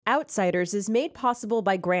Outsiders is made possible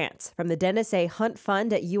by grants from the Dennis A. Hunt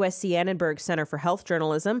Fund at USC Annenberg Center for Health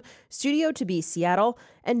Journalism, Studio to Be Seattle,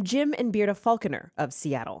 and Jim and Bearda Falconer of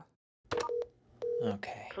Seattle.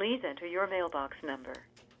 Okay. Please enter your mailbox number.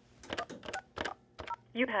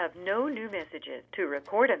 You have no new messages. To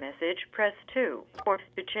record a message, press 2. Or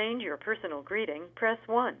to change your personal greeting, press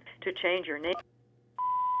 1. To change your name...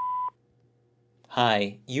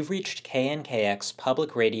 Hi, you've reached KNKX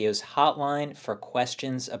Public Radio's hotline for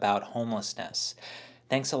questions about homelessness.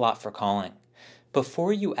 Thanks a lot for calling.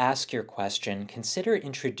 Before you ask your question, consider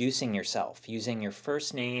introducing yourself using your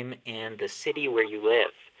first name and the city where you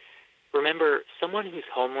live. Remember, someone who's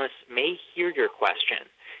homeless may hear your question,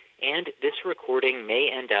 and this recording may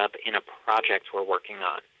end up in a project we're working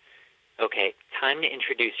on. Okay, time to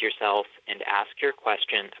introduce yourself and ask your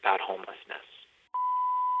question about homelessness.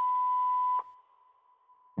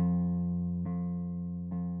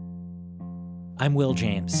 I'm Will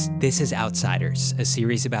James. This is Outsiders, a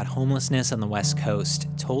series about homelessness on the West Coast,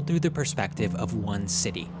 told through the perspective of one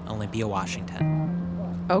city, Olympia,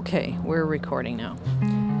 Washington. Okay, we're recording now.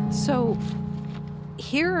 So,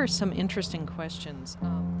 here are some interesting questions.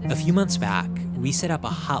 A few months back, we set up a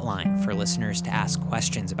hotline for listeners to ask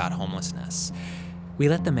questions about homelessness. We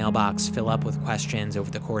let the mailbox fill up with questions over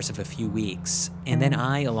the course of a few weeks, and then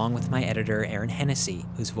I, along with my editor, Aaron Hennessy,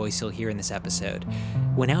 whose voice you'll hear in this episode,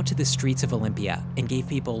 went out to the streets of Olympia and gave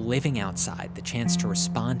people living outside the chance to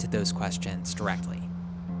respond to those questions directly.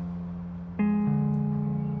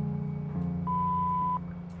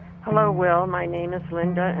 Hello, Will. My name is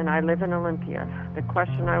Linda, and I live in Olympia. The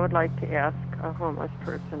question I would like to ask a homeless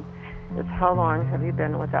person is, how long have you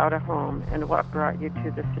been without a home, and what brought you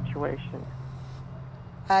to this situation?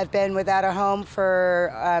 I've been without a home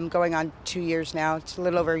for going on 2 years now. It's a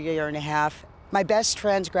little over a year and a half. My best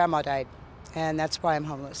friend's grandma died, and that's why I'm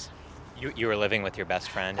homeless. You were living with your best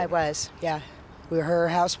friend? I was, yeah. Her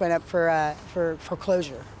house went up for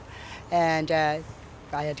foreclosure, and I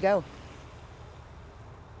had to go.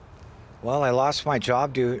 Well, I lost my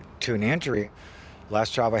job due to an injury.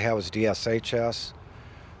 Last job I had was DSHS,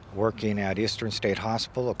 working at Eastern State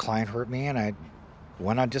Hospital. A client hurt me, and I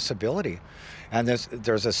went on disability. And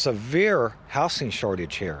there's a severe housing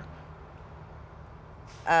shortage here.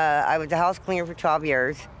 I was a house cleaner for 12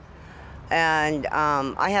 years, and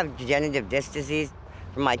I have degenerative disc disease.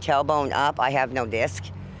 From my tailbone up, I have no disc,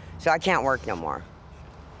 so I can't work no more.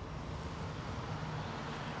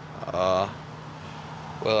 Well,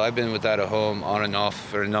 I've been without a home on and off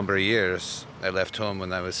for a number of years. I left home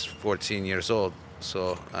when I was 14 years old,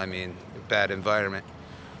 so, bad environment.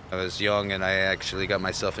 I was young, and I actually got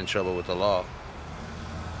myself in trouble with the law,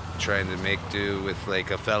 trying to make do with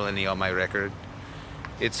like a felony on my record.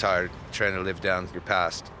 It's hard trying to live down your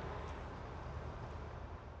past.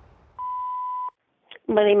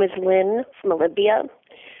 My name is Lynn from Olympia.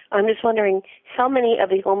 I'm just wondering how many of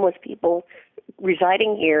the homeless people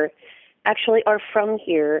residing here actually are from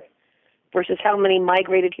here versus how many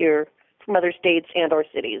migrated here from other states and or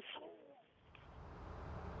cities.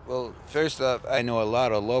 Well, first off, I know a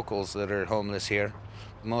lot of locals that are homeless here.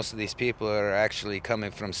 Most of these people are actually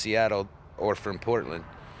coming from Seattle or from Portland.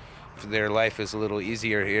 If their life is a little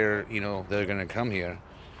easier here, they're going to come here.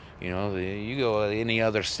 You go to any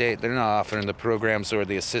other state, they're not offering the programs or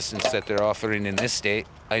the assistance that they're offering in this state.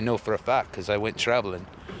 I know for a fact because I went traveling.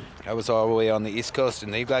 I was all the way on the East Coast,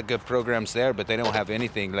 and they've got good programs there, but they don't have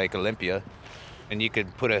anything like Olympia. And you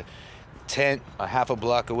could put a tent a half a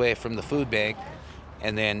block away from the food bank,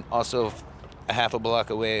 and then also a half a block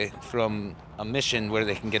away from a mission where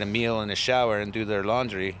they can get a meal and a shower and do their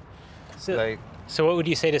laundry. So what would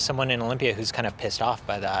you say to someone in Olympia who's kind of pissed off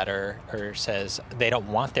by that or says they don't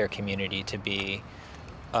want their community to be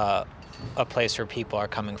a place where people are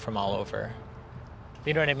coming from all over?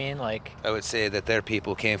 You know what I mean? I would say that their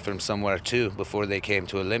people came from somewhere too before they came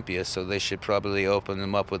to Olympia, so they should probably open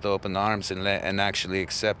them up with open arms and actually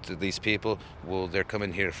accept these people. Well, they're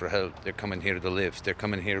coming here for help. They're coming here to live. They're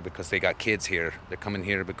coming here because they got kids here. They're coming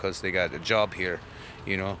here because they got a job here.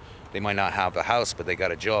 They might not have a house, but they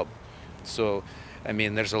got a job. So,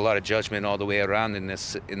 there's a lot of judgment all the way around in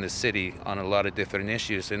this city on a lot of different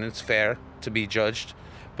issues, and it's fair to be judged,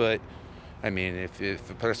 but if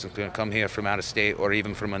a person's going to come here from out of state or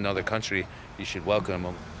even from another country, you should welcome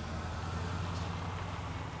them.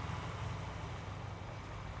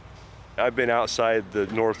 I've been outside the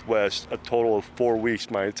Northwest a total of 4 weeks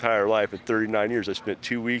my entire life. In 39 years, I spent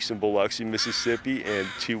 2 weeks in Biloxi, Mississippi, and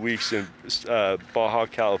 2 weeks in Baja,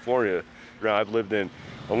 California. I've lived in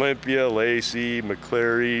Olympia, Lacey,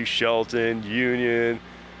 McCleary, Shelton, Union,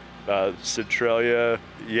 Centralia.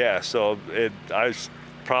 Yeah, so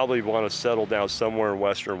probably want to settle down somewhere in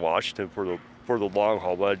Western Washington for the long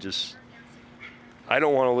haul, but I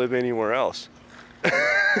don't want to live anywhere else.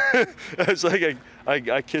 It's like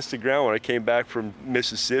I kissed the ground when I came back from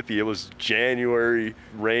Mississippi. It was January,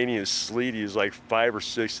 rainy and sleety. It was like 5 or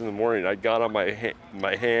 6 in the morning. I got on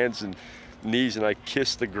my hands and knees and I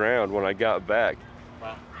kissed the ground when I got back.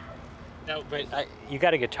 Wow. No, but you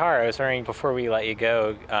got a guitar. I was wondering before we let you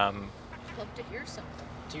go. I'd love to hear something.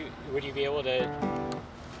 Would you be able to?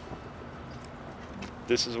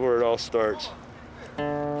 This is where it all starts.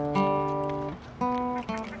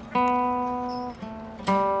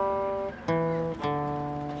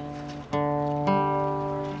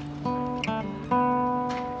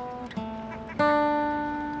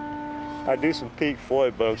 I do some Pink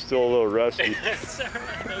Floyd, but I'm still a little rusty. That's all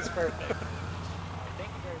right. That's perfect. Thank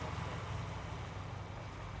you very much.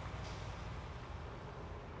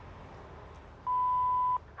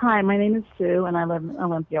 Hi, my name is Sue, and I live in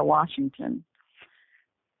Olympia, Washington.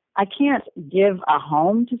 I can't give a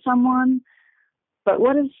home to someone, but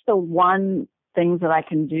what is the one thing that I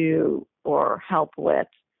can do or help with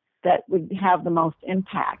that would have the most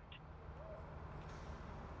impact?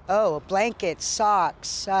 Oh, blankets,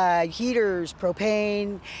 socks, heaters,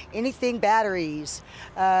 propane, anything, batteries.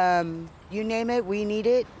 You name it, we need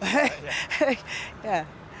it. Yeah.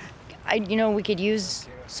 We could use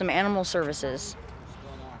some animal services.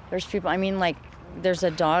 There's people, there's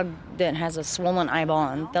a dog that has a swollen eyeball,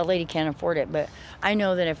 and that lady can't afford it. But I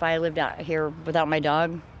know that if I lived out here without my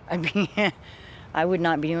dog, I would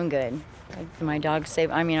not be doing good. My dog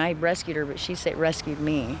saved, I rescued her, but she rescued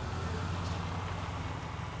me.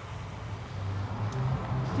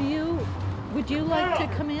 Would you like to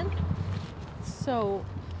come in? So,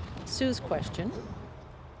 Sue's question.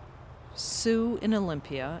 Sue in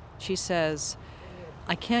Olympia, she says,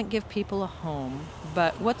 I can't give people a home,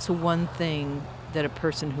 but what's one thing that a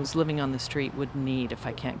person who's living on the street would need if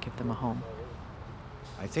I can't give them a home?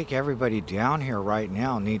 I think everybody down here right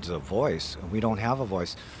now needs a voice. We don't have a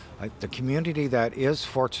voice. The community that is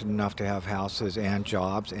fortunate enough to have houses and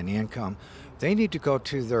jobs and income, they need to go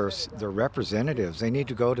to their representatives. They need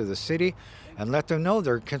to go to the city and let them know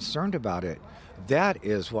they're concerned about it. That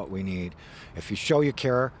is what we need. If you show you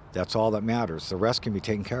care, that's all that matters. The rest can be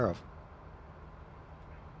taken care of.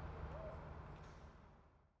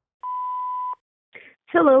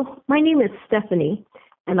 Hello, my name is Stephanie,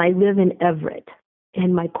 and I live in Everett.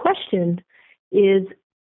 And my question is,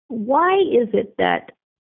 why is it that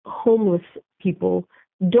homeless people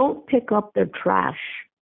don't pick up their trash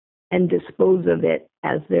and dispose of it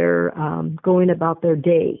as they're going about their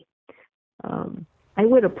day? I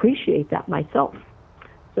would appreciate that myself.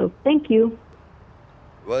 So thank you.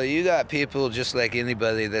 Well, you got people just like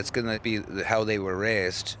anybody that's going to be how they were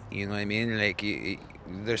raised. You know what I mean? Like,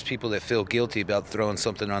 there's people that feel guilty about throwing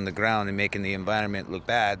something on the ground and making the environment look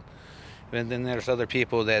bad. And then there's other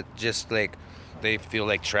people that just like, they feel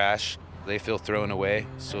like trash. They feel thrown away,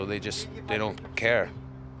 so they don't care.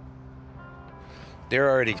 They're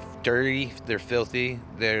already dirty, they're filthy,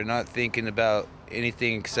 they're not thinking about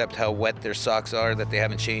anything except how wet their socks are that they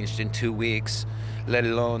haven't changed in 2 weeks, let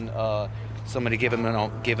alone somebody giving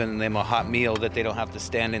them a hot meal that they don't have to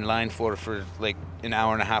stand in line for like an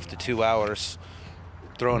hour and a half to 2 hours.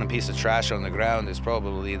 Throwing a piece of trash on the ground is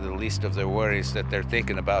probably the least of their worries that they're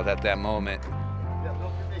thinking about at that moment.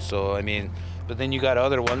 So, but then you got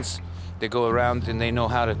other ones that go around and they know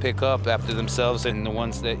how to pick up after themselves, and the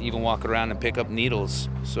ones that even walk around and pick up needles.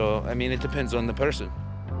 So, it depends on the person.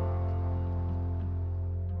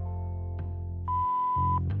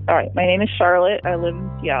 All right, my name is Charlotte. I live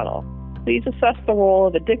in Seattle. Please assess the role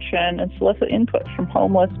of addiction and solicit input from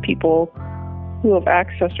homeless people who have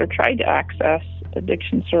accessed or tried to access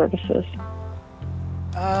addiction services.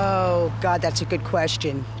 Oh, God, that's a good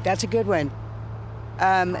question. That's a good one.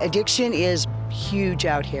 Addiction is huge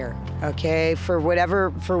out here, okay? For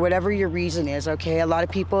whatever your reason is, okay? A lot of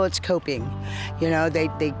people, it's coping.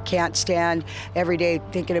 They can't stand every day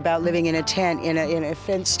thinking about living in a tent in a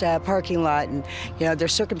fenced parking lot, and their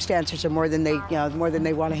circumstances are more than they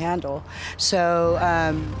want to handle. So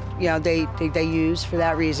they use for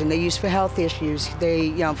that reason. They use for health issues. They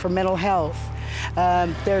for mental health.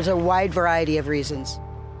 There's a wide variety of reasons.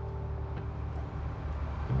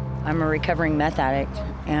 I'm a recovering meth addict,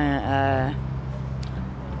 and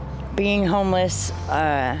being homeless,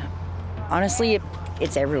 honestly,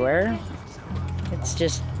 it's everywhere. It's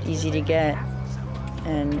just easy to get,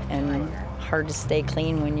 and hard to stay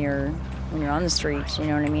clean when you're on the streets. You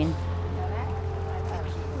know what I mean?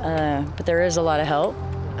 But there is a lot of help.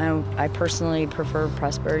 I personally prefer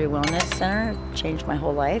Prosperity Wellness Center. It changed my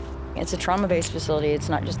whole life. It's a trauma-based facility. It's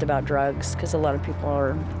not just about drugs, because a lot of people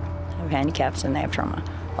have handicaps and they have trauma,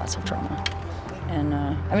 lots of trauma. And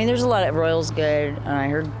I mean, there's a lot of Royal's good, and I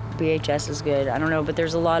heard BHS is good. I don't know, but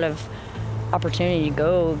there's a lot of opportunity to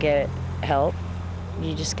go get help.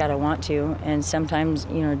 You just gotta want to. And sometimes,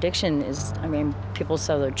 addiction is, people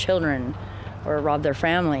sell their children or rob their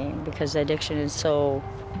family because addiction is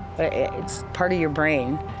it's part of your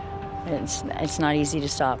brain. It's not easy to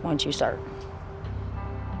stop once you start.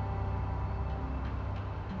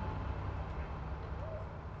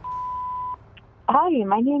 Hi,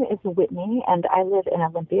 my name is Whitney, and I live in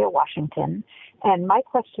Olympia, Washington. And my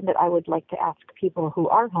question that I would like to ask people who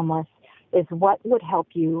are homeless is what would help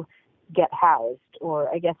you get housed? Or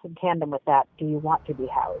I guess in tandem with that, do you want to be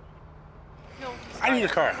housed? I need a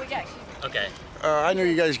car. Okay. I know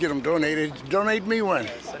you guys get them donated. Donate me one.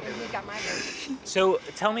 So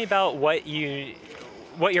tell me about what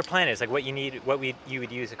your plan is, like what you need, you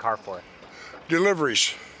would use a car for.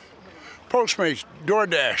 Deliveries, Postmates,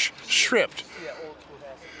 DoorDash, Stripped.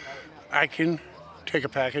 I can take a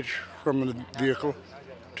package from the vehicle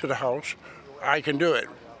to the house. I can do it,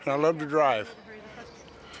 and I love to drive.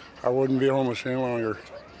 I wouldn't be homeless any longer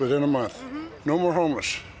within a month. No more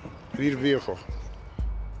homeless. I need a vehicle.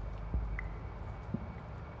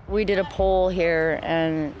 We did a poll here,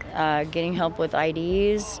 and getting help with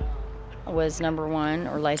IDs was number one,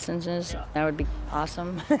 or licenses. That would be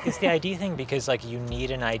awesome. It's the ID thing because you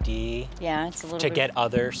need an ID yeah, it's a little to bit get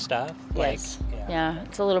other stuff. Yes. Yeah,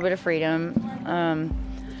 it's a little bit of freedom.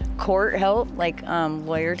 Court help,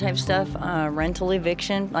 lawyer type stuff, rental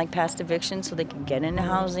eviction, past eviction so they can get into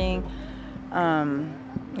housing,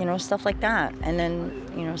 stuff like that. And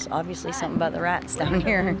then, obviously something about the rats down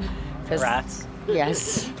here. Rats?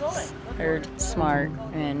 Yes. They're smart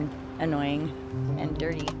and annoying and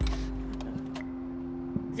dirty.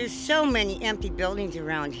 There's so many empty buildings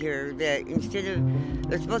around here that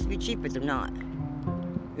they're supposed to be cheap, but they're not.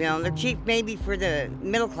 They're cheap maybe for the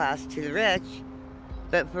middle class to the rich,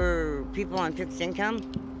 but for people on fixed income,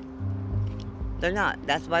 they're not.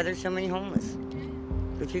 That's why there's so many homeless.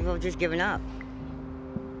 Because people have just given up.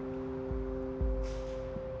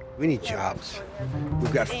 We need jobs.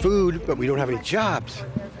 We've got food, but we don't have any jobs.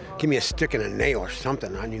 Give me a stick and a nail or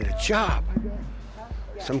something. I need a job.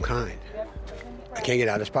 Some kind. I can't get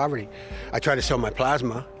out of this poverty. I tried to sell my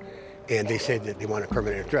plasma, and they said that they want a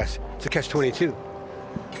permanent address. It's a catch-22.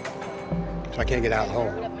 So I can't get out of the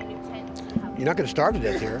hole. You're not going to starve to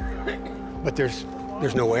death here, but there's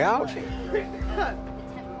no way out.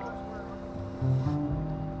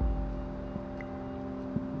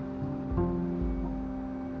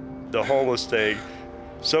 The homeless thing,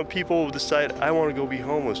 some people decide, I want to go be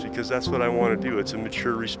homeless because that's what I want to do. It's a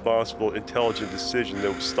mature, responsible, intelligent decision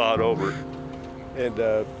that was thought over. And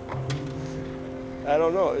I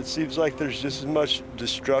don't know, it seems like there's just as much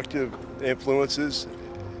destructive influences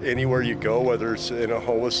anywhere you go, whether it's in a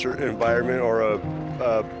homeless environment or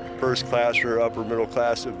a first class or upper middle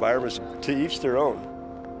class environments. To each their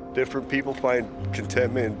own. Different people find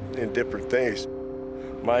contentment in different things.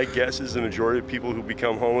 My guess is the majority of people who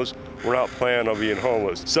become homeless were not planning on being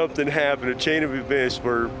homeless. Something happened, a chain of events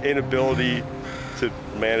where inability to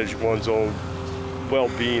manage one's own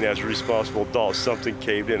well-being as a responsible adult, something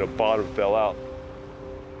caved in, a bottom fell out.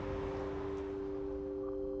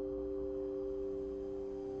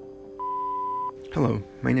 Hello,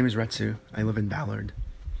 my name is Retsu. I live in Ballard.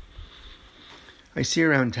 I see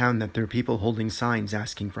around town that there are people holding signs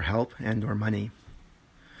asking for help and or money.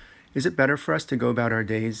 Is it better for us to go about our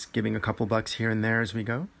days giving a couple bucks here and there as we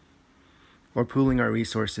go? Or pooling our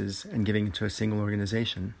resources and giving to a single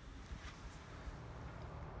organization?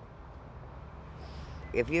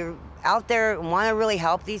 If you're out there and want to really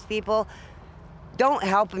help these people, don't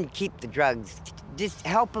help them keep the drugs. Just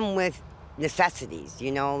help them with necessities,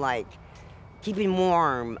 like keeping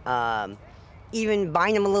warm, even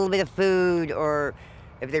buying them a little bit of food, or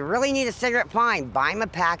if they really need a cigarette, fine, buy them a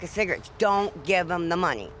pack of cigarettes. Don't give them the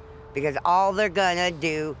money, because all they're gonna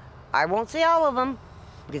do, I won't say all of them,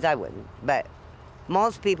 because I wouldn't, but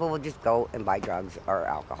most people will just go and buy drugs or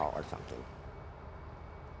alcohol or something.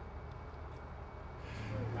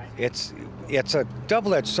 It's a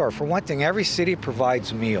double-edged sword. For one thing, every city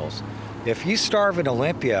provides meals. If you starve in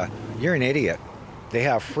Olympia, you're an idiot. They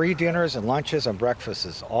have free dinners and lunches and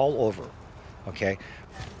breakfasts all over, okay?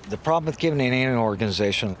 The problem with giving an aid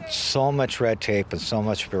organization, so much red tape and so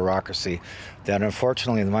much bureaucracy that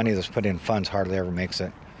unfortunately the money that's put in funds hardly ever makes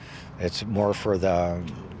it. It's more for the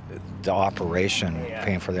operation,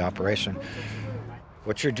 paying for the operation.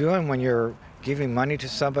 What you're doing when you're giving money to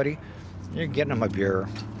somebody, you're getting them a beer,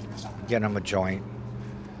 getting them a joint,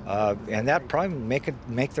 And that probably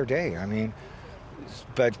make their day. I mean,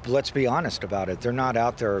 but let's be honest about it. They're not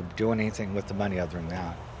out there doing anything with the money other than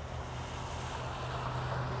that.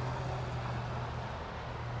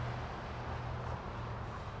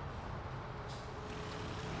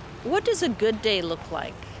 What does a good day look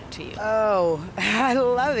like to you? Oh, I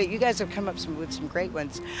love it. You guys have come up with some great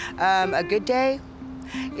ones. A good day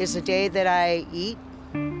is a day that I eat,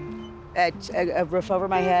 a roof over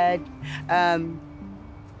my head,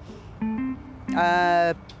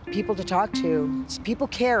 people to talk to, people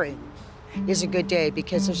caring is a good day,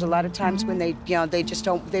 because there's a lot of times when they just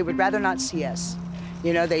don't, they would rather not see us.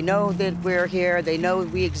 They know that we're here, they know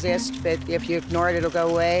we exist, but if you ignore it, it'll go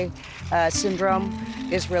away. Syndrome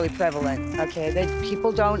is really prevalent, okay? That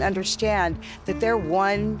people don't understand that they're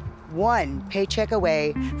one paycheck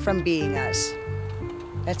away from being us.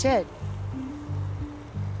 That's it.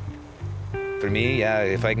 For me, yeah,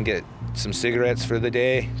 if I can get some cigarettes for the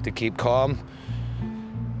day to keep calm,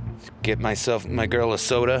 get my girl a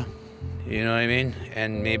soda, you know what I mean?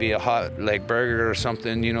 And maybe a hot burger or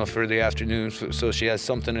something, for the afternoon, so she has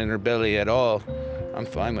something in her belly at all. I'm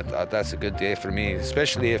fine with that. That's a good day for me,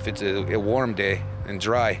 especially if it's a warm day and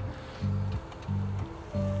dry.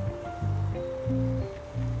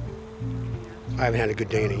 I haven't had a good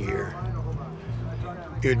day in a year.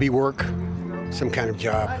 It would be work, some kind of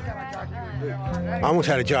job. I almost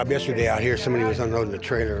had a job yesterday out here. Somebody was unloading a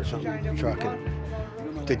trailer or something, a truck,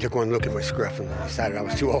 and they took one look at my scruff and decided I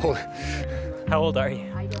was too old. How old are you?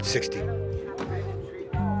 60.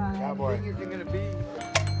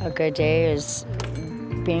 A good day is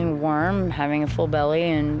being warm, having a full belly,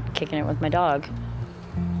 and kicking it with my dog.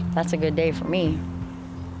 That's a good day for me.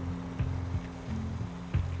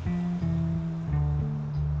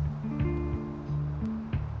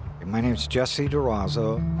 My name's Jesse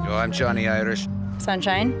Durazo. Oh, I'm Johnny Irish.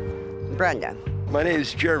 Sunshine. Brenda. My name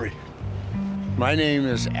is Jeremy. My name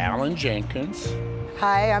is Alan Jenkins.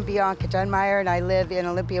 Hi, I'm Bianca Dunmeyer, and I live in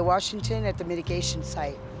Olympia, Washington at the mitigation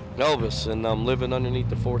site. Elvis, and I'm living underneath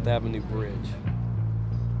the 4th Avenue Bridge.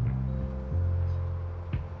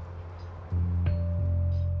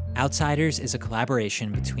 Outsiders is a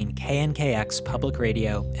collaboration between KNKX Public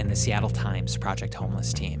Radio and the Seattle Times Project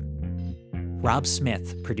Homeless team. Rob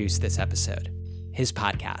Smith produced this episode. His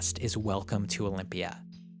podcast is Welcome to Olympia.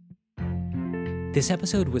 This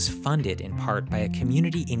episode was funded in part by a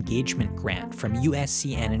community engagement grant from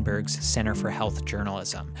USC Annenberg's Center for Health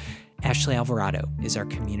Journalism. Ashley Alvarado is our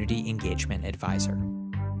community engagement advisor.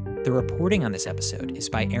 The reporting on this episode is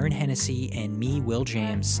by Aaron Hennessy and me, Will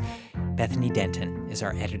James. Bethany Denton is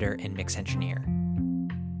our editor and mix engineer.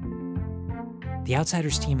 The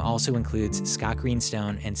Outsiders team also includes Scott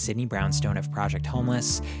Greenstone and Sydney Brownstone of Project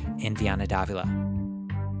Homeless and Viana Davila.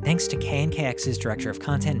 Thanks to KNKX's Director of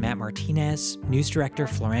Content, Matt Martinez, News Director,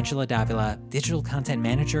 Florangela Davila, Digital Content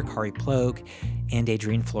Manager, Kari Plogue, and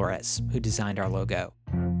Adrienne Flores, who designed our logo.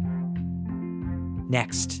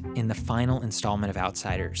 Next, in the final installment of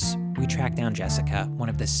Outsiders, we track down Jessica, one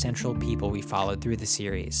of the central people we followed through the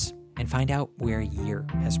series, and find out where a year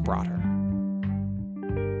has brought her.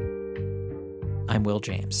 I'm Will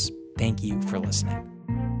James. Thank you for listening.